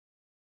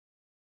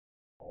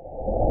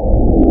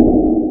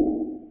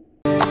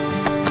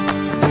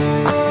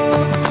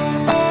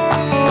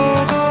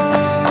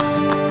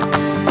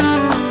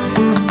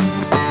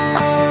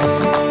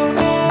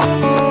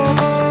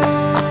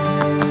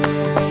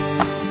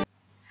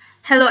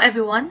Hello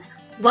everyone!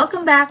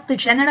 Welcome back to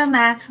General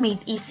Math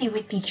Made Easy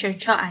with Teacher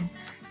Joanne.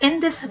 In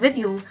this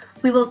video,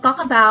 we will talk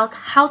about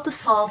how to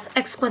solve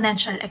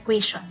exponential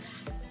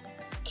equations.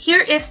 Here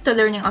is the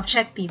learning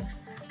objective.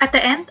 At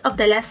the end of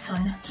the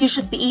lesson, you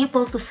should be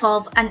able to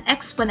solve an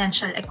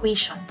exponential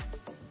equation.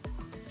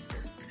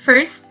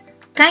 First,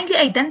 kindly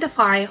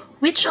identify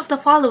which of the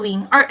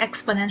following are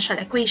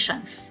exponential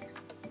equations.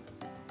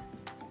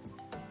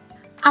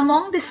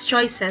 Among these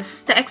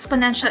choices, the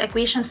exponential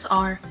equations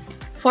are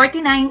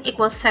 49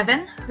 equals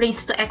 7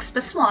 raised to x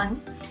plus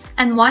 1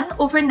 and 1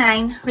 over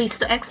 9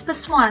 raised to x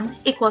plus 1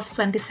 equals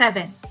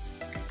 27.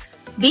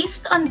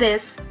 Based on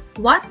this,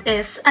 what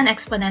is an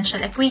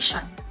exponential equation?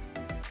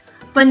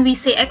 When we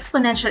say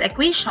exponential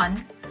equation,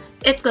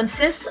 it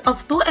consists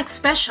of two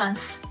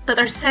expressions that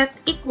are set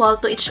equal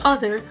to each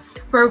other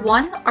where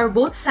one or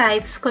both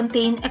sides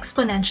contain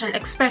exponential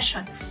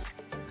expressions.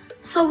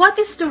 So what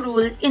is the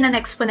rule in an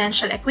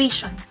exponential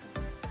equation?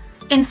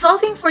 In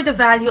solving for the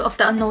value of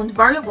the unknown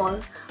variable,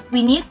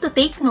 we need to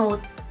take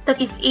note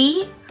that if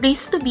a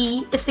raised to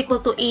b is equal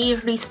to a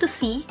raised to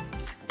c,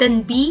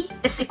 then b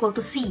is equal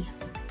to c.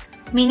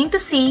 Meaning to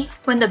say,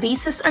 when the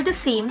bases are the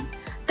same,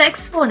 the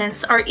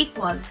exponents are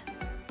equal.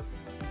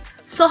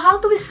 So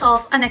how do we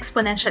solve an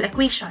exponential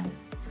equation?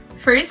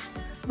 First,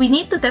 we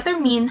need to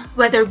determine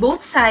whether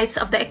both sides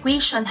of the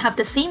equation have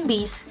the same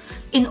base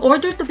in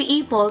order to be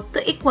able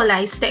to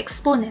equalize the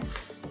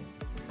exponents.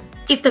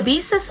 If the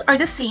bases are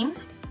the same,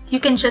 you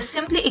can just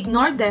simply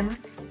ignore them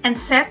and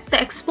set the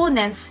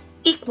exponents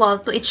equal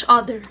to each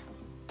other.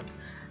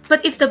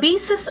 But if the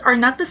bases are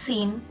not the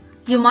same,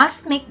 you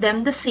must make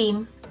them the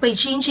same by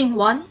changing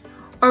one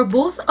or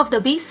both of the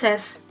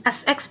bases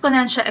as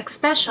exponential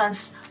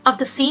expressions of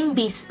the same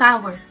base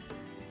power.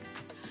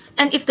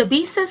 And if the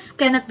bases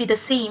cannot be the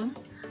same,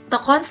 the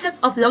concept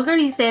of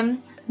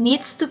logarithm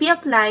needs to be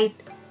applied,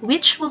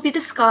 which will be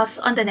discussed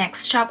on the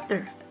next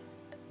chapter.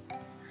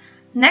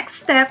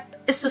 Next step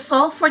is to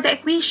solve for the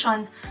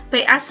equation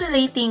by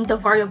isolating the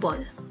variable.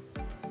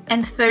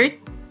 And third,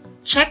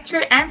 check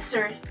your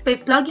answer by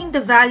plugging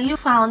the value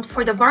found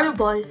for the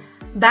variable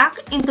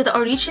back into the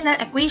original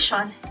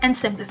equation and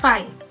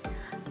simplify.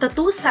 The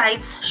two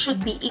sides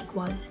should be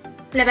equal.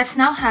 Let us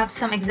now have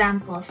some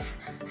examples.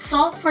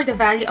 Solve for the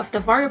value of the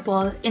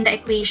variable in the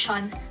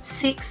equation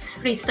 6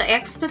 raised to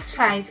x plus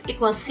 5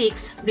 equals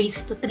 6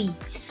 raised to 3.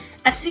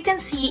 As we can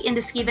see in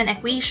this given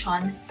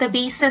equation, the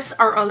bases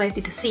are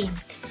already the same.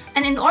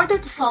 And in order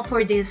to solve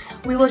for this,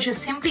 we will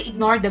just simply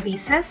ignore the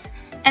bases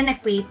and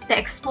equate the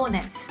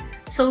exponents.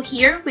 So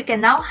here, we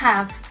can now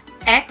have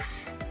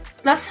x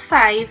plus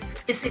 5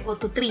 is equal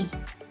to 3.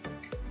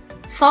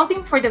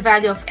 Solving for the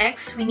value of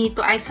x, we need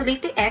to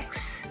isolate the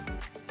x.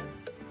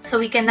 So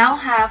we can now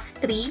have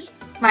 3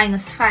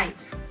 minus 5.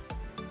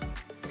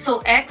 So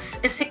x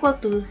is equal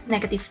to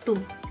negative 2.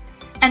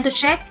 And to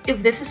check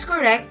if this is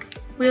correct,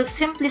 we'll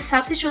simply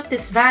substitute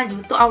this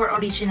value to our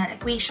original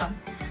equation.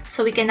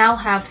 So we can now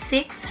have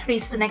 6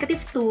 raised to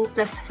negative 2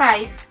 plus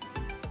 5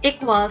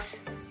 equals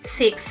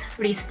 6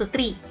 raised to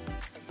 3.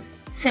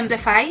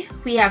 Simplify,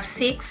 we have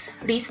 6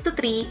 raised to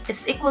 3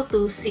 is equal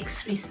to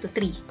 6 raised to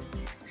 3.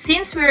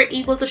 Since we are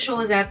able to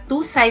show that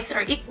two sides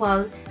are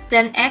equal,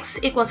 then x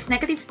equals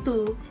negative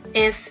 2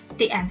 is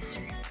the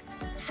answer.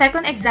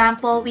 Second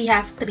example, we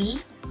have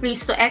 3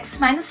 raised to x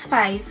minus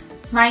 5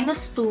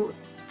 minus 2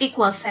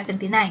 equals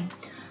 79.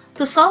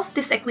 To solve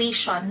this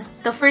equation,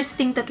 the first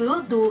thing that we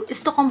will do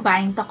is to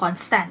combine the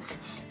constants.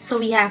 So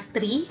we have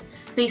 3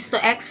 raised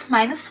to x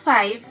minus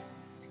 5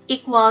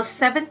 equals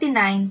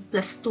 79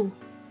 plus 2.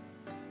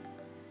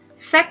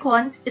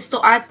 Second is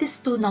to add these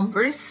two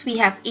numbers. We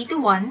have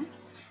 81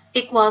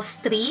 equals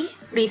 3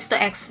 raised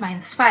to x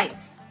minus 5.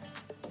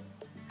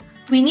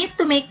 We need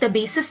to make the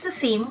bases the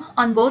same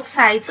on both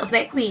sides of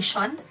the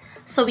equation,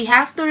 so we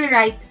have to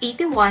rewrite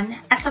 81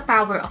 as a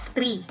power of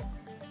 3.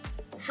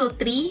 So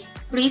 3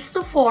 raised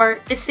to 4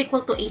 is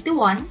equal to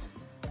 81.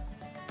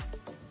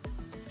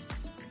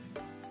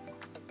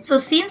 So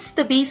since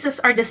the bases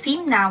are the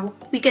same now,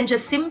 we can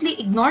just simply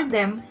ignore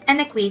them and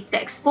equate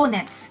the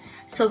exponents.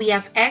 So we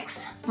have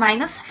x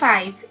minus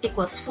 5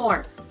 equals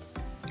 4.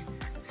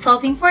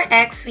 Solving for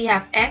x, we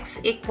have x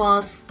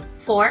equals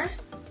 4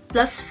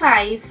 plus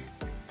 5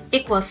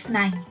 equals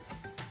 9.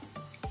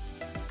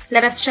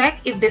 Let us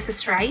check if this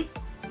is right.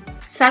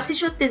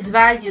 Substitute this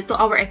value to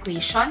our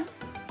equation.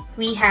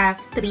 We have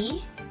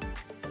 3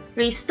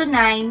 raised to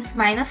 9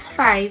 minus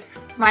 5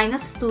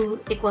 minus 2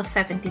 equals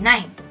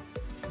 79.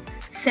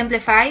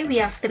 Simplify, we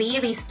have 3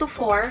 raised to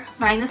 4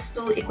 minus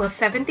 2 equals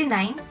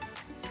 79.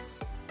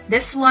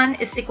 This one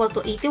is equal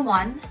to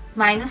 81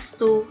 minus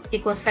 2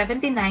 equals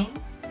 79.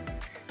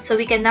 So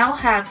we can now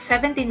have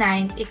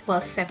 79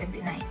 equals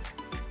 79.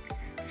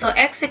 So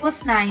x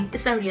equals 9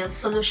 is a real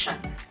solution.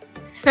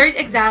 Third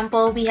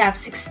example, we have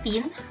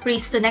 16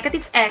 raised to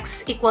negative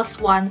x equals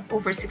 1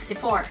 over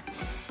 64.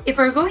 If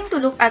we're going to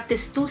look at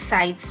these two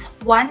sides,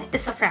 1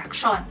 is a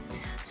fraction.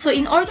 So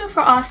in order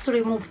for us to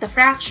remove the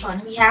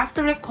fraction, we have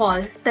to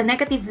recall the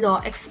negative law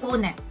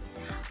exponent,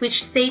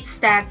 which states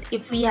that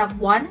if we have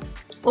 1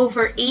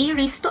 over a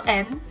raised to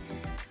n,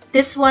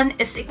 This one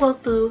is equal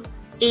to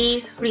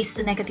a raised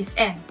to negative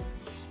n.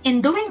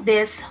 In doing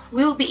this,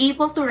 we will be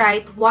able to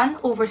write 1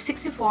 over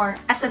 64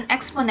 as an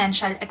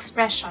exponential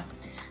expression.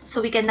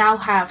 So we can now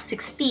have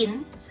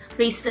 16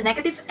 raised to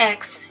negative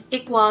x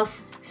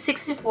equals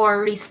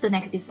 64 raised to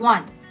negative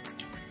 1.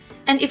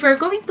 And if we're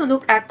going to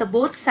look at the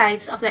both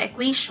sides of the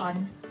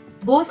equation,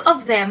 both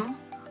of them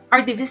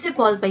are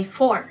divisible by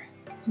 4,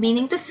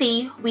 meaning to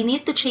say we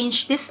need to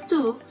change these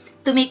two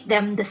to make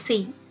them the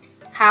same.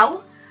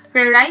 How?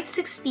 Rewrite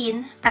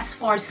 16 as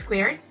 4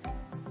 squared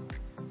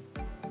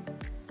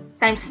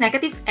times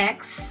negative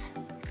x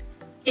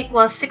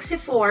equals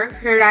 64,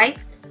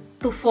 rewrite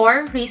to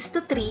 4 raised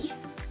to 3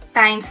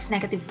 times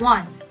negative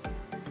 1.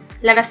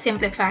 Let us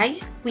simplify.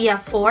 We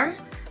have 4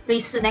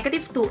 raised to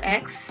negative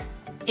 2x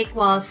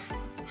equals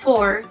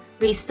 4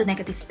 raised to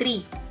negative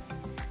 3.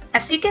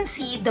 As you can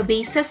see, the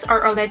bases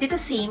are already the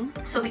same,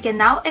 so we can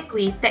now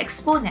equate the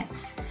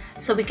exponents.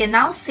 So we can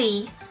now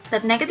say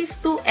that negative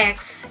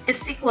 2x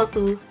is equal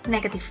to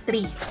negative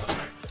 3.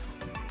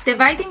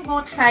 Dividing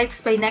both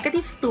sides by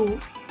negative 2,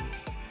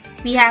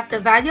 we have the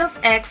value of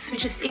x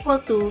which is equal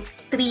to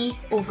 3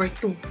 over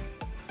 2.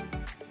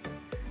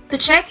 To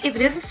check if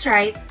this is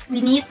right,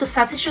 we need to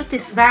substitute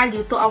this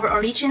value to our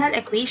original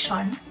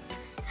equation.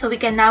 So we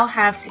can now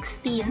have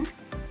 16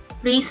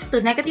 raised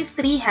to negative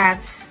 3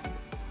 halves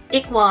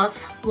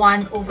equals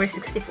 1 over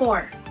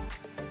 64.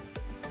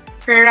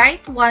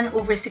 Rewrite 1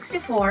 over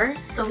 64,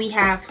 so we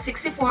have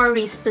 64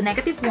 raised to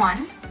negative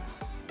 1.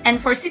 And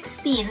for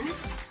 16,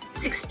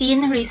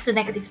 16 raised to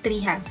negative 3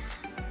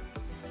 halves.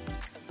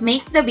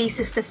 Make the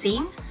bases the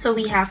same, so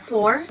we have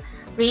 4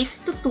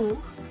 raised to 2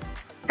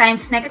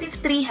 times negative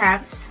 3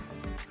 halves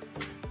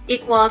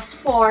equals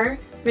 4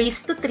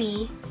 raised to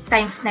 3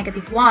 times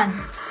negative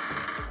 1.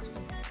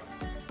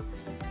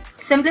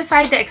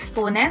 Simplify the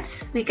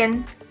exponents. We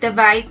can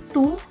divide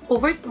 2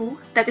 over 2,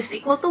 that is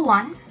equal to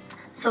 1.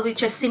 So we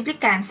just simply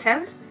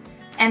cancel.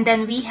 And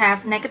then we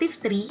have negative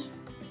 3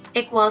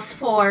 equals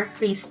 4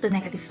 raised to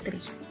negative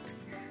 3.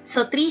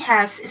 So 3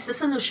 halves is the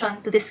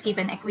solution to this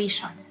given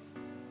equation.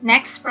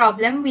 Next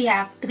problem, we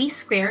have 3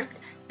 squared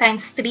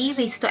times 3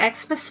 raised to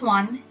x plus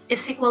 1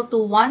 is equal to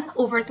 1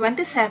 over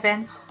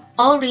 27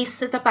 all raised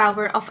to the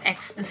power of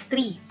x plus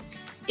 3.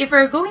 If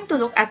we're going to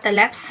look at the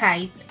left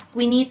side,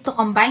 we need to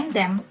combine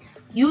them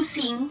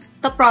using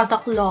the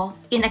product law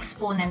in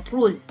exponent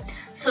rule.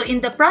 So in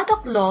the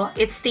product law,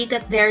 it's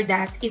stated there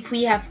that if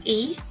we have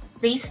a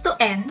raised to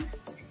n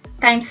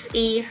times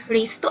a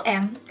raised to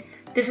m,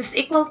 this is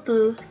equal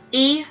to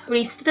a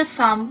raised to the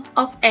sum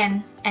of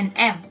n and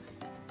m.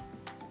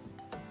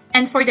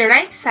 And for the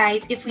right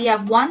side, if we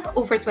have 1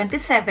 over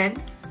 27,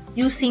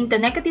 using the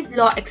negative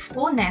law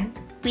exponent,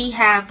 we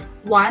have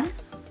 1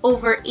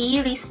 over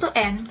a raised to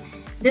n.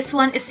 This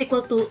one is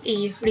equal to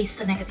a raised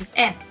to negative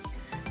n.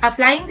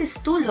 Applying these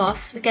two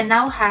laws, we can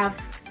now have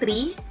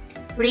 3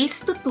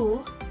 raised to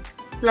 2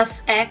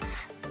 plus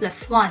x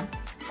plus 1.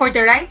 For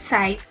the right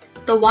side,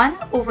 the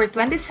 1 over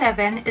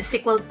 27 is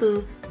equal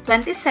to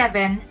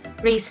 27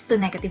 raised to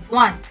negative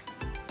 1.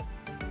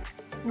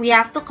 We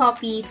have to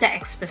copy the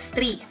x plus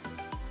 3.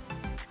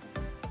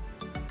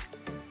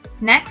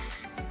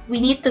 Next, we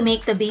need to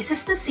make the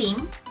bases the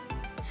same.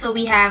 So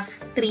we have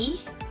 3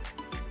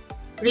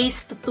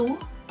 raised to 2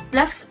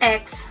 plus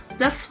x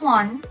plus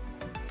 1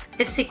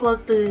 is equal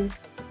to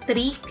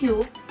 3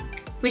 cubed,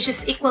 which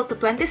is equal to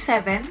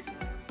 27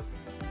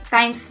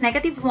 times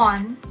negative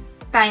 1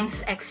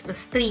 times x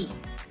plus 3.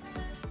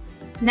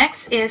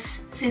 Next is,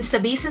 since the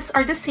bases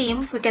are the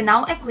same, we can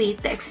now equate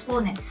the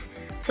exponents.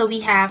 So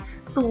we have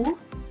 2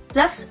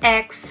 plus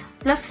x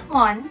plus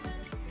 1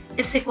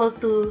 is equal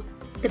to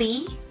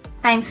 3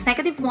 times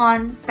negative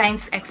 1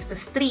 times x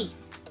plus 3.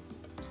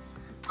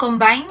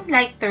 Combine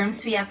like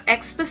terms, we have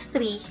x plus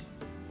 3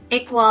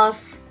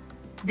 equals,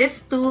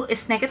 this 2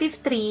 is negative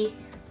 3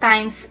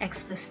 times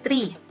x plus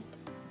 3.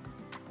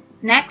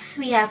 Next,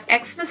 we have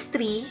x plus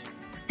 3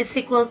 is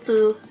equal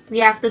to, we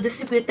have to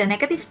distribute the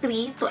negative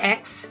 3 to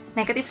x,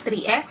 negative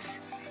 3x,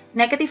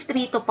 negative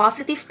 3 to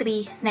positive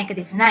 3,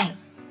 negative 9.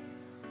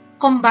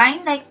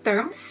 Combine like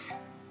terms,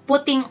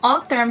 putting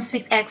all terms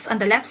with x on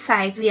the left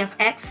side, we have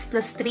x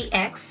plus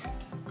 3x.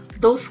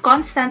 Those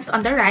constants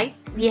on the right,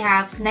 we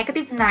have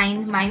negative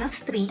 9 minus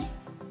 3.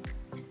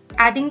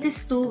 Adding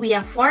these two, we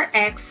have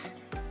 4x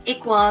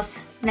equals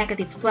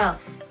negative 12.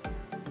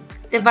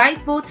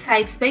 Divide both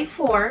sides by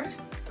 4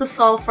 to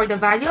solve for the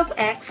value of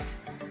x.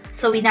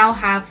 So we now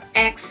have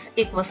x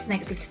equals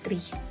negative 3.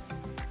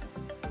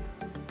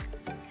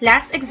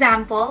 Last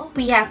example,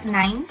 we have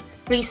 9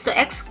 raised to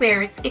x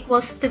squared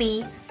equals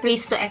 3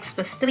 raised to x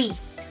plus 3.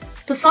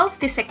 To solve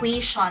this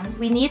equation,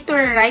 we need to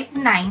rewrite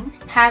 9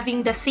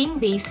 having the same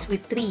base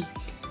with 3.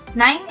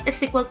 9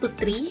 is equal to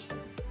 3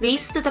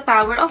 raised to the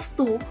power of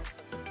 2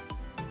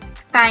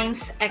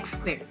 times x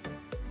squared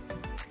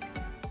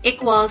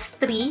equals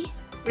 3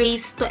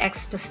 raised to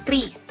x plus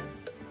 3.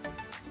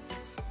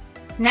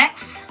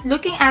 Next,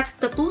 looking at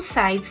the two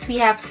sides, we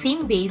have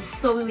same base,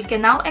 so we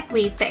can now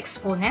equate the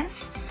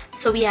exponents.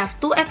 So we have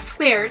 2x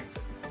squared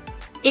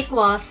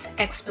equals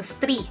x plus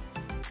 3.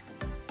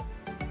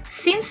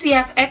 Since we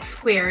have x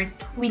squared,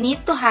 we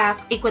need to have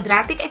a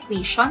quadratic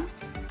equation,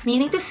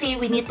 meaning to say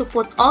we need to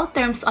put all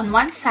terms on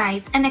one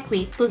side and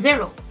equate to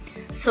 0.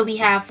 So we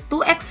have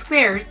 2x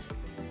squared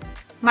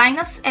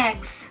minus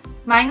x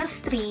minus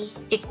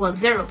 3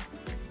 equals 0.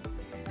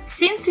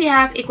 Since we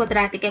have a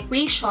quadratic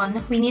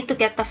equation, we need to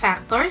get the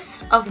factors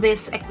of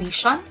this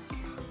equation,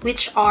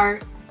 which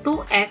are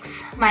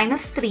 2x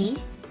minus 3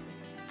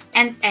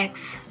 and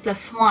x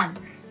plus 1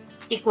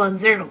 equals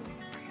 0.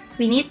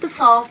 We need to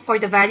solve for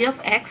the value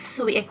of x,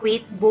 so we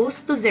equate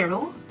both to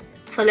 0.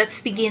 So let's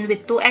begin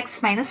with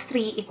 2x minus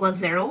 3 equals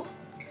 0.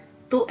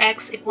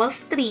 2x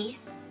equals 3.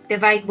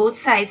 Divide both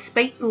sides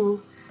by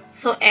 2,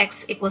 so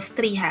x equals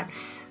 3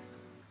 halves.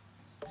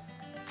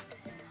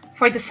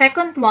 For the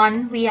second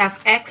one, we have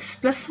x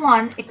plus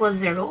 1 equals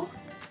 0,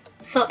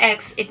 so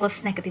x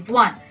equals negative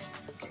 1.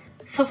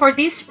 So for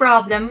this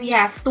problem, we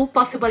have two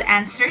possible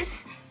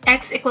answers,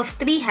 x equals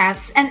 3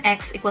 halves and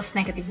x equals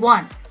negative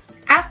 1.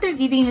 After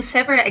giving you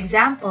several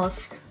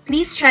examples,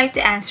 please try to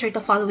answer the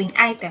following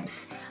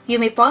items. You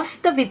may pause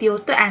the video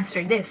to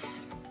answer this.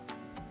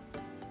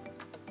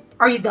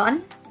 Are you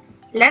done?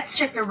 Let's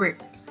check your work.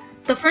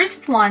 The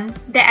first one,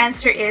 the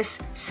answer is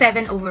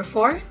 7 over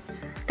 4.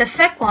 The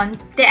second,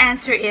 the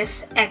answer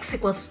is x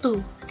equals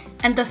 2.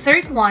 And the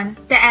third one,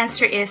 the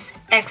answer is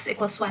x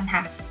equals 1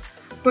 half.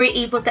 Were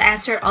you able to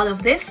answer all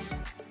of this?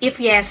 If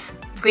yes,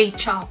 great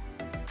job.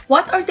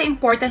 What are the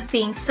important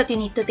things that you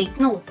need to take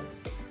note?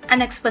 An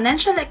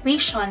exponential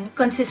equation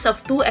consists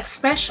of two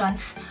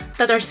expressions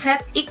that are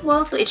set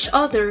equal to each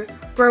other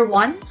where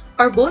one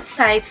or both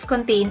sides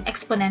contain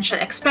exponential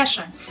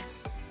expressions.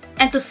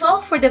 And to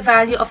solve for the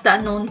value of the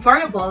unknown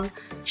variable,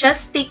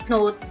 just take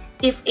note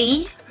if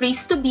a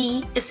raised to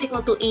b is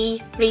equal to a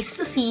raised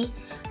to c,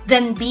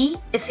 then b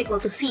is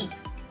equal to c.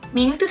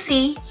 Meaning to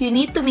say, you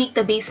need to make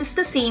the bases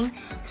the same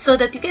so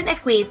that you can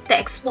equate the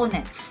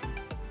exponents.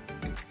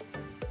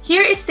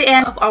 Here is the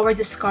end of our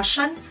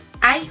discussion.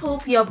 I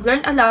hope you have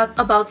learned a lot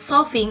about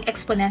solving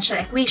exponential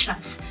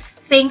equations.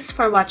 Thanks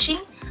for watching.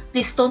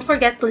 Please don't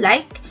forget to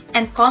like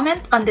and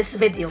comment on this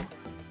video.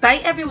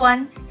 Bye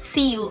everyone.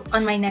 See you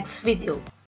on my next video.